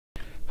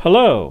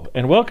Hello,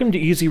 and welcome to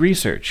Easy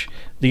Research,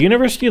 the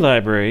University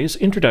Library's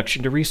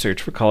Introduction to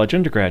Research for College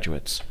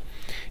Undergraduates.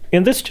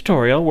 In this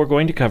tutorial, we're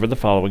going to cover the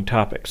following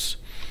topics.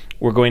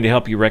 We're going to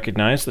help you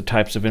recognize the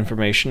types of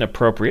information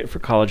appropriate for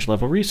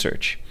college-level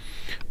research.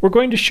 We're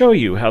going to show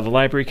you how the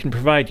library can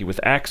provide you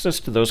with access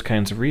to those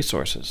kinds of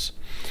resources.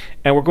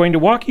 And we're going to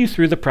walk you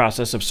through the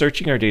process of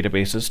searching our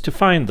databases to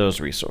find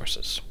those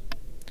resources.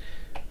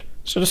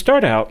 So to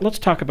start out, let's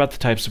talk about the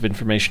types of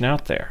information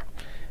out there.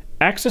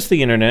 Access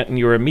the internet and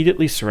you are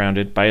immediately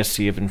surrounded by a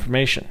sea of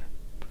information.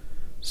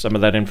 Some of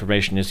that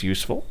information is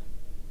useful.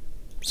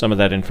 Some of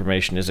that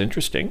information is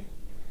interesting.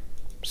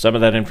 Some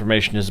of that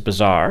information is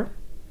bizarre.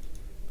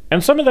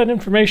 And some of that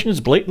information is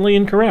blatantly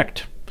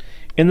incorrect.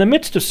 In the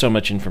midst of so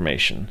much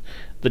information,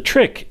 the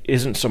trick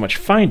isn't so much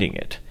finding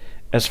it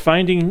as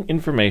finding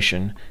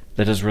information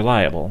that is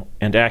reliable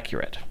and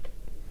accurate.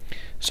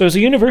 So as a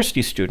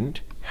university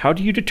student, how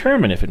do you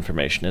determine if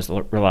information is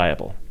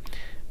reliable?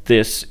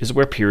 This is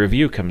where peer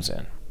review comes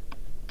in.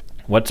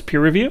 What's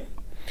peer review?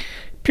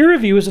 Peer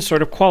review is a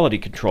sort of quality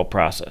control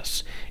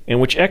process in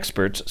which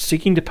experts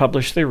seeking to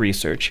publish their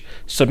research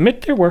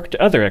submit their work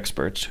to other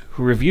experts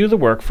who review the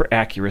work for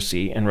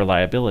accuracy and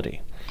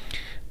reliability.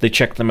 They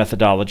check the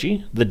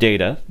methodology, the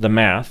data, the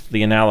math,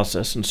 the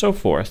analysis, and so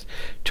forth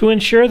to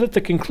ensure that the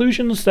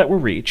conclusions that were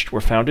reached were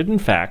founded in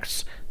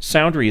facts,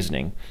 sound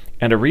reasoning,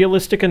 and a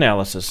realistic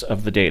analysis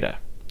of the data.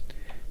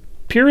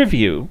 Peer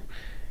review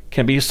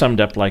can be summed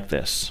up like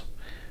this.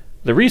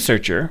 The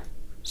researcher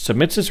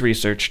submits his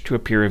research to a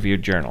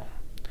peer-reviewed journal.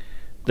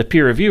 The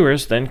peer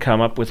reviewers then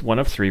come up with one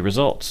of three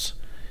results.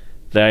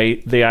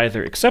 They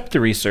either accept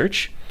the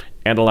research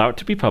and allow it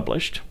to be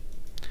published,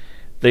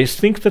 they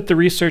think that the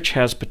research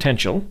has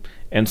potential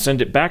and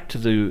send it back to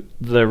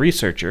the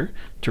researcher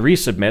to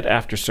resubmit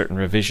after certain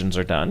revisions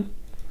are done,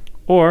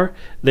 or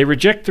they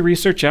reject the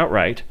research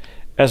outright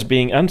as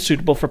being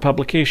unsuitable for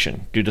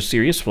publication due to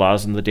serious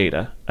flaws in the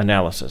data,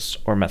 analysis,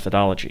 or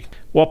methodology.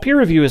 While peer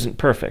review isn't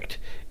perfect,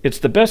 it's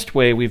the best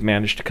way we've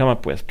managed to come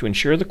up with to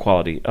ensure the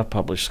quality of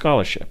published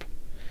scholarship.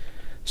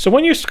 So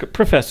when your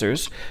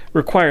professors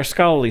require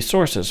scholarly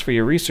sources for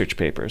your research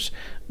papers,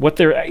 what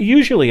they're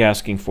usually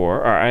asking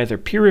for are either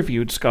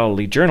peer-reviewed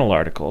scholarly journal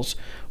articles,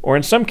 or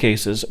in some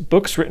cases,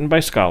 books written by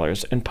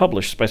scholars and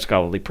published by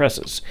scholarly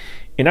presses.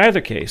 In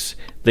either case,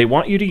 they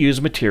want you to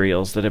use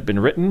materials that have been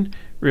written,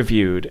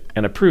 reviewed,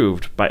 and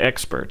approved by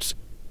experts.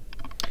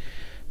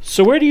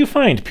 So where do you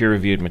find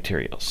peer-reviewed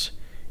materials?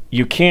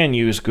 You can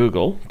use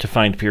Google to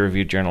find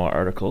peer-reviewed journal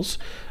articles,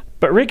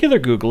 but regular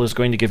Google is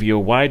going to give you a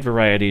wide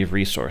variety of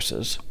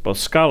resources, both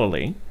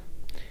scholarly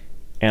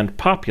and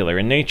popular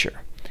in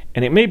nature,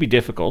 and it may be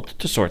difficult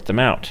to sort them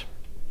out.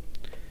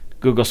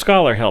 Google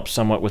Scholar helps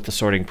somewhat with the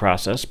sorting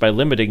process by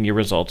limiting your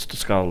results to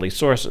scholarly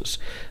sources,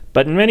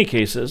 but in many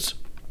cases,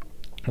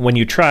 when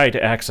you try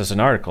to access an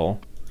article,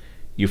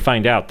 you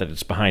find out that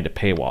it's behind a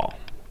paywall.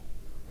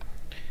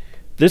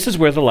 This is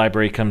where the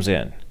library comes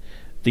in.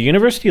 The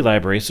University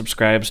Library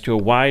subscribes to a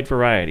wide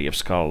variety of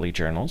scholarly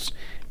journals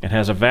and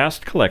has a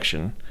vast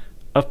collection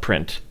of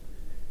print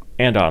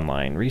and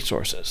online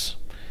resources.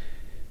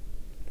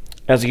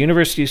 As a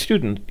university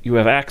student, you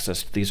have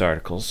access to these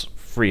articles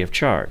free of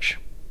charge.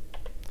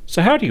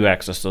 So how do you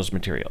access those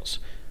materials?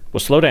 Well,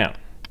 slow down.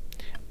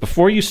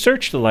 Before you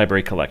search the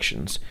library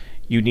collections,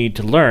 you need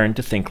to learn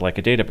to think like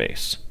a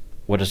database.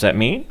 What does that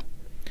mean?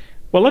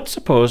 Well, let's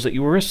suppose that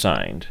you were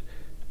assigned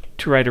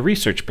to write a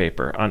research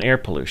paper on air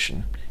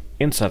pollution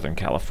in Southern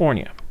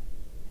California.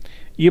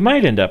 You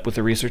might end up with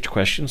a research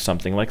question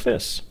something like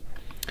this.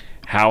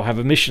 How have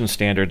emission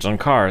standards on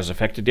cars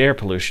affected air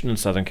pollution in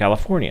Southern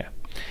California?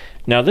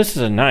 Now, this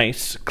is a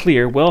nice,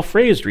 clear,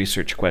 well-phrased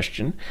research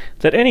question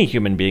that any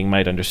human being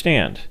might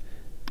understand.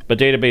 But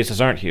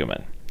databases aren't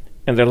human,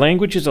 and their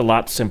language is a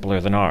lot simpler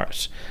than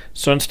ours.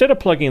 So instead of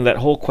plugging that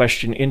whole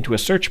question into a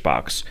search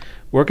box,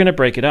 we're going to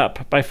break it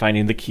up by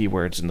finding the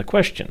keywords in the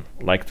question,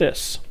 like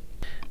this.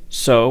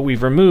 So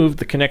we've removed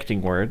the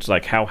connecting words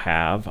like how,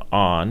 have,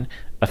 on,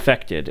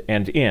 affected,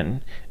 and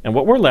in, and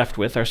what we're left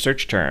with are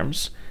search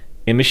terms: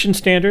 emission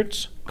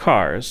standards,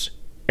 cars,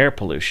 air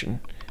pollution,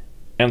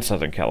 and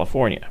Southern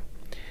California.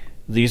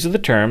 These are the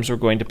terms we're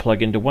going to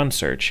plug into one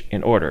search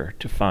in order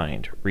to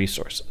find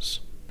resources.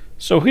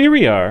 So here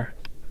we are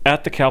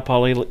at the Cal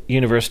Poly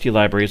University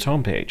Library's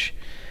homepage.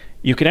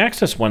 You can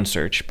access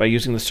OneSearch by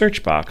using the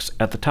search box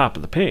at the top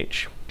of the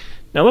page.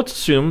 Now let's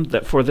assume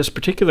that for this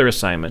particular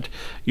assignment,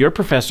 your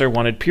professor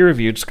wanted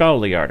peer-reviewed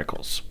scholarly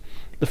articles.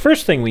 The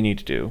first thing we need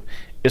to do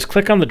is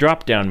click on the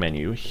drop-down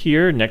menu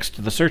here next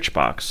to the search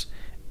box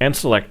and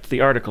select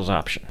the Articles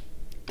option.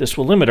 This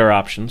will limit our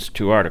options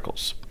to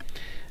articles.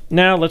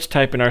 Now let's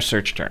type in our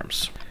search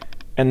terms.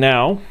 And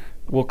now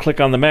we'll click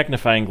on the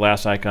magnifying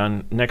glass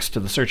icon next to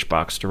the search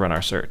box to run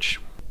our search.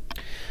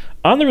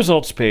 On the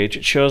results page,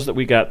 it shows that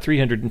we got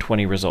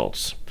 320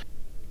 results.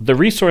 The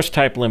resource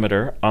type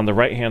limiter on the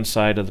right-hand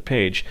side of the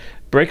page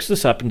breaks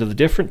this up into the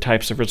different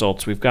types of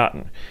results we've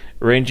gotten,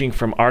 ranging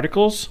from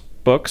articles,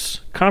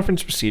 books,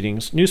 conference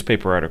proceedings,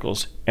 newspaper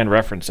articles, and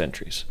reference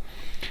entries.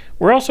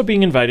 We're also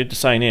being invited to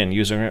sign in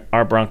using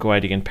our Bronco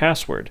ID and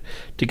password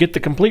to get the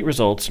complete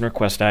results and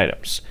request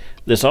items.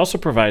 This also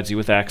provides you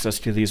with access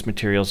to these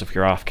materials if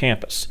you're off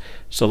campus.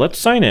 So let's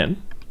sign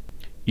in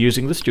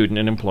using the student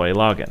and employee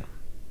login.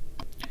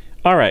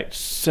 Alright,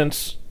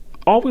 since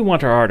all we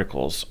want are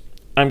articles,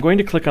 I'm going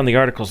to click on the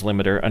Articles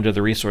limiter under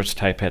the Resource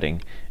Type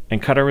heading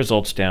and cut our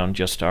results down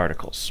just to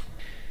articles.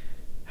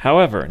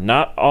 However,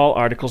 not all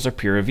articles are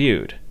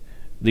peer-reviewed.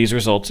 These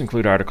results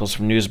include articles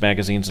from news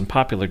magazines and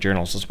popular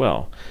journals as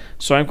well.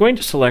 So I'm going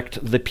to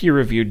select the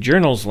Peer-Reviewed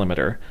Journals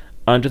limiter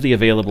under the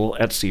Available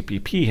at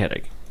CPP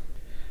heading.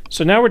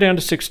 So now we're down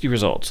to 60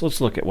 results. Let's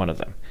look at one of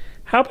them.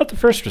 How about the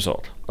first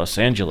result? Los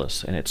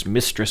Angeles and its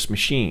Mistress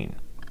Machine.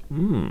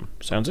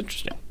 Sounds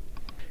interesting.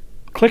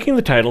 Clicking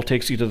the title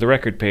takes you to the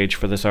record page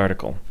for this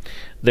article.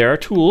 There are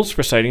tools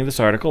for citing this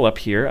article up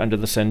here under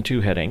the Send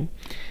To heading,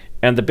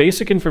 and the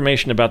basic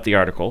information about the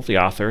article, the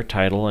author,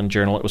 title, and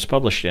journal it was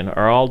published in,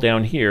 are all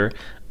down here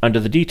under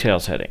the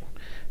Details heading.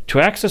 To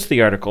access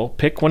the article,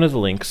 pick one of the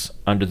links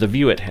under the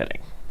View It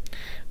heading.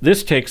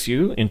 This takes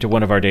you into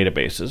one of our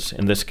databases,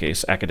 in this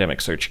case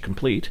Academic Search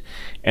Complete,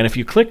 and if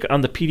you click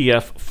on the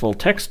PDF full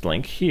text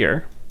link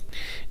here,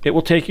 it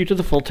will take you to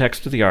the full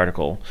text of the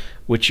article,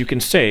 which you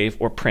can save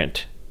or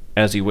print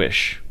as you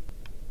wish.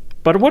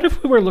 But what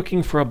if we were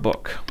looking for a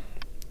book?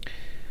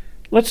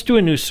 Let's do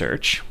a new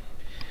search,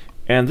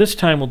 and this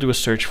time we'll do a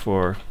search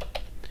for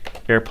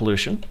air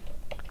pollution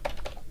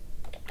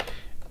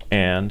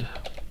and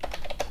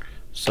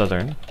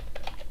Southern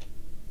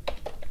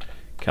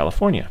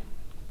California.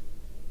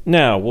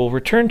 Now we'll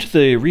return to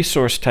the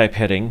Resource Type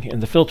heading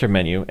in the Filter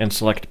menu and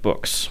select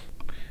Books,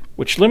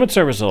 which limits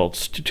our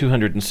results to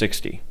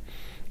 260.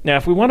 Now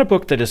if we want a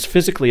book that is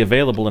physically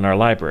available in our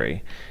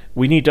library,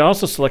 we need to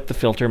also select the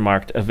filter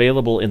marked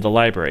Available in the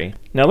Library.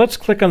 Now let's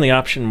click on the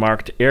option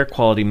marked Air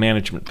Quality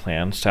Management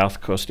Plan, South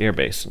Coast Air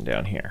Basin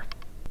down here.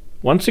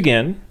 Once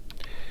again,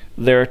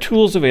 there are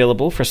tools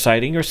available for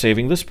citing or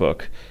saving this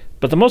book,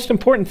 but the most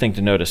important thing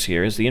to notice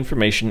here is the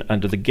information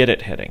under the Get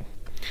It heading,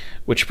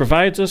 which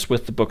provides us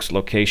with the book's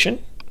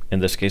location, in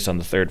this case on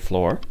the 3rd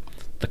floor,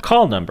 the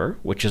call number,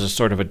 which is a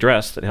sort of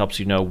address that helps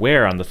you know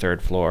where on the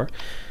 3rd floor,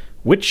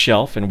 which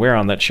shelf and where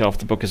on that shelf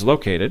the book is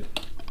located,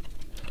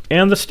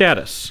 and the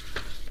status,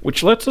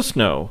 which lets us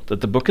know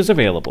that the book is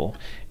available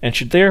and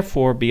should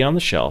therefore be on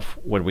the shelf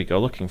when we go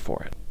looking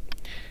for it.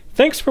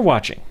 Thanks for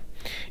watching.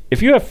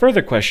 If you have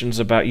further questions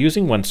about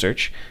using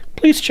OneSearch,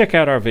 please check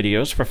out our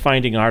videos for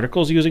finding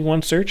articles using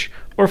OneSearch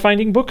or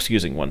finding books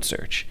using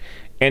OneSearch.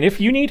 And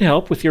if you need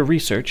help with your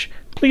research,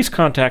 please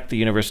contact the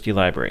University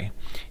Library.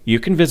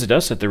 You can visit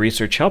us at the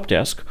Research Help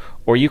Desk,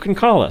 or you can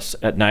call us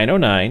at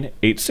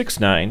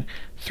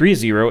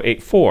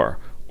 909-869-3084,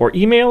 or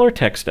email or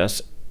text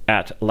us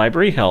at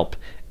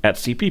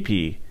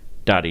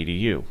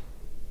libraryhelp@cpp.edu.